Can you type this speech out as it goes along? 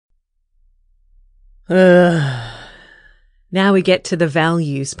Now we get to the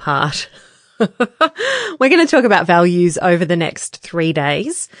values part. We're going to talk about values over the next 3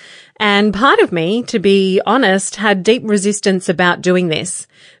 days. And part of me, to be honest, had deep resistance about doing this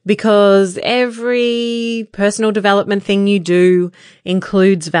because every personal development thing you do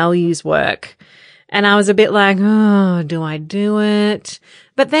includes values work. And I was a bit like, oh, do I do it?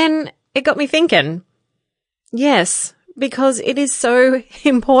 But then it got me thinking, yes, because it is so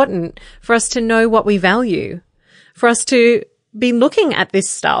important for us to know what we value, for us to be looking at this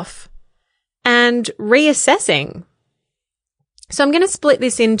stuff and reassessing. So I'm going to split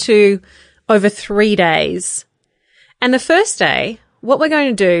this into over 3 days. And the first day, what we're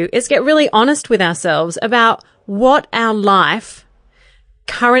going to do is get really honest with ourselves about what our life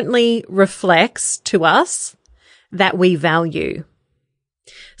currently reflects to us that we value.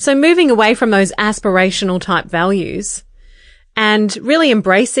 So moving away from those aspirational type values and really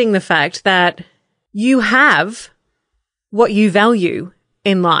embracing the fact that you have what you value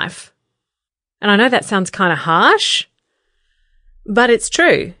in life. And I know that sounds kind of harsh, but it's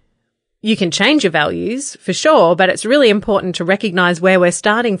true. You can change your values for sure, but it's really important to recognize where we're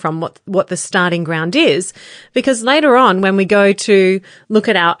starting from, what the starting ground is, because later on when we go to look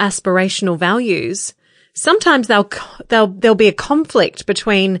at our aspirational values, sometimes there'll be a conflict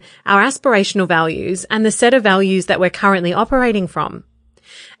between our aspirational values and the set of values that we're currently operating from.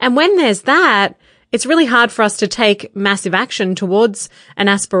 And when there's that, it's really hard for us to take massive action towards an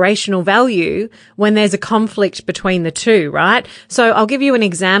aspirational value when there's a conflict between the two, right? So I'll give you an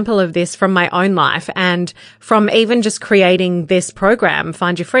example of this from my own life and from even just creating this program,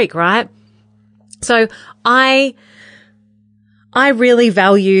 Find Your Freak, right? So I really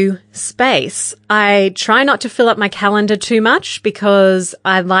value space. I try not to fill up my calendar too much because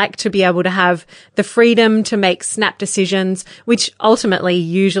I like to be able to have the freedom to make snap decisions, which ultimately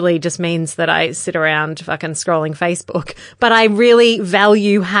usually just means that I sit around fucking scrolling Facebook. But I really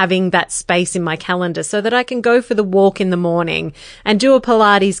value having that space in my calendar so that I can go for the walk in the morning and do a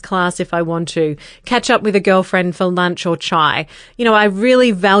Pilates class if I want to, catch up with a girlfriend for lunch or chai. You know, I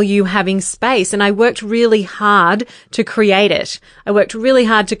really value having space, and I worked really hard to create it. I worked really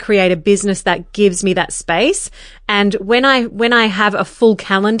hard to create a business that gives me that space. And when I have a full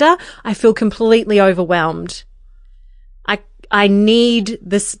calendar, I feel completely overwhelmed. I need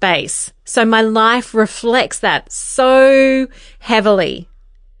the space. So my life reflects that so heavily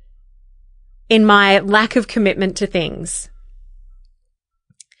in my lack of commitment to things.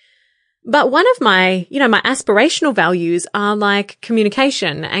 But one of my aspirational values are like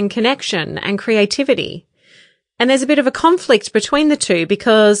communication and connection and creativity. And there's a bit of a conflict between the two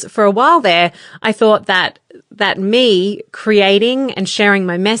because for a while there, I thought that me creating and sharing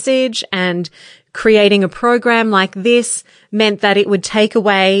my message and creating a program like this meant that it would take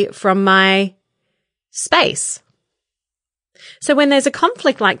away from my space. So when there's a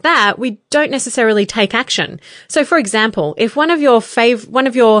conflict like that, we don't necessarily take action. So for example, if one of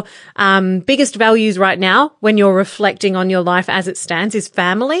your biggest values right now when you're reflecting on your life as it stands is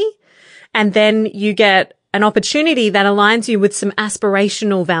family, and then you get an opportunity that aligns you with some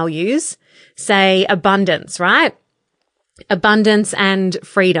aspirational values, say abundance, right? Abundance and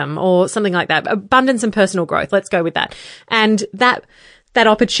freedom or something like that. Abundance and personal growth. Let's go with that. And that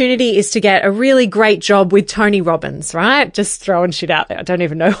opportunity is to get a really great job with Tony Robbins, right? Just throwing shit out there. I don't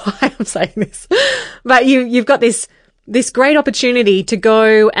even know why I'm saying this, but you've got this great opportunity to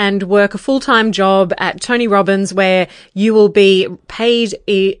go and work a full-time job at Tony Robbins where you will be paid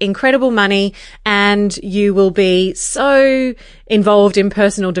incredible money and you will be so involved in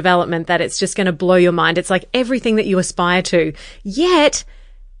personal development that it's just going to blow your mind. It's like everything that you aspire to. Yet,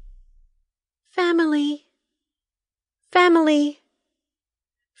 family,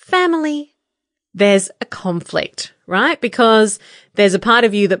 there's a conflict, right? Because there's a part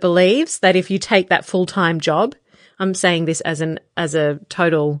of you that believes that if you take that full-time job, I'm saying this as a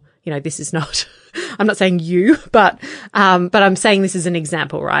total, this is not, I'm not saying you, but I'm saying this as an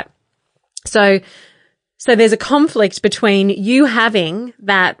example, right? So there's a conflict between you having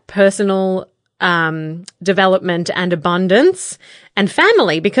that personal, development and abundance and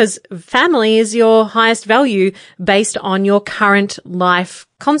family, because family is your highest value based on your current life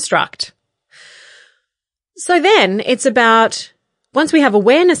construct. So then it's about, once we have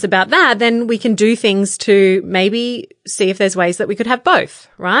awareness about that, then we can do things to maybe see if there's ways that we could have both,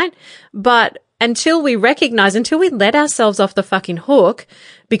 right? But until we let ourselves off the fucking hook,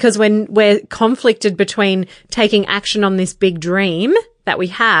 because when we're conflicted between taking action on this big dream that we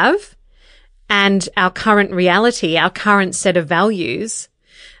have and our current reality, our current set of values,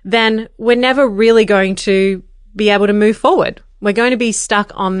 then we're never really going to be able to move forward. We're going to be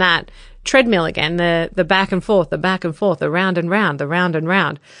stuck on that treadmill again, the back and forth, the back and forth, the round and round, the round and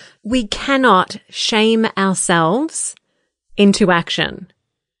round. We cannot shame ourselves into action.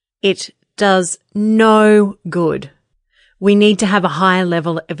 It does no good. We need to have a higher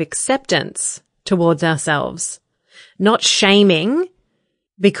level of acceptance towards ourselves, not shaming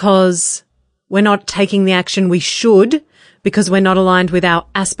because we're not taking the action we should because we're not aligned with our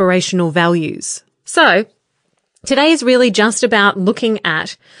aspirational values. So today is really just about looking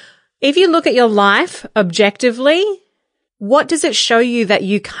at, if you look at your life objectively, what does it show you that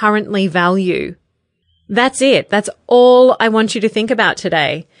you currently value? That's it. That's all I want you to think about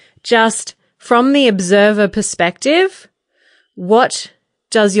today. Just from the observer perspective, what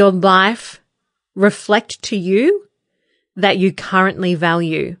does your life reflect to you that you currently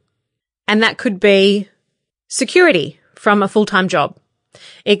value? And that could be security from a full-time job.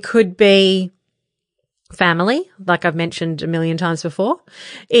 It could be family, like I've mentioned a million times before.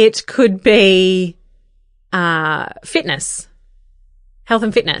 It could be fitness, health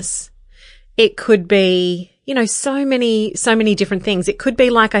and fitness. It could be, so many different things. It could be,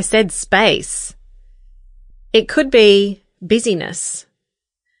 like I said, space. It could be busyness.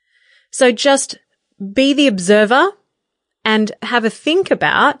 So just be the observer and have a think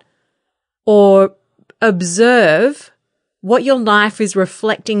about or observe what your life is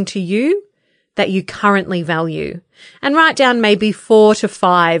reflecting to you that you currently value, and write down maybe 4 to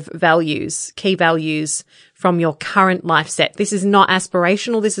 5 values, key values from your current life set. This is not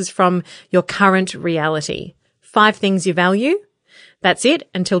aspirational. This is from your current reality. 5 things you value. That's it.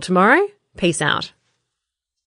 Until tomorrow. Peace out.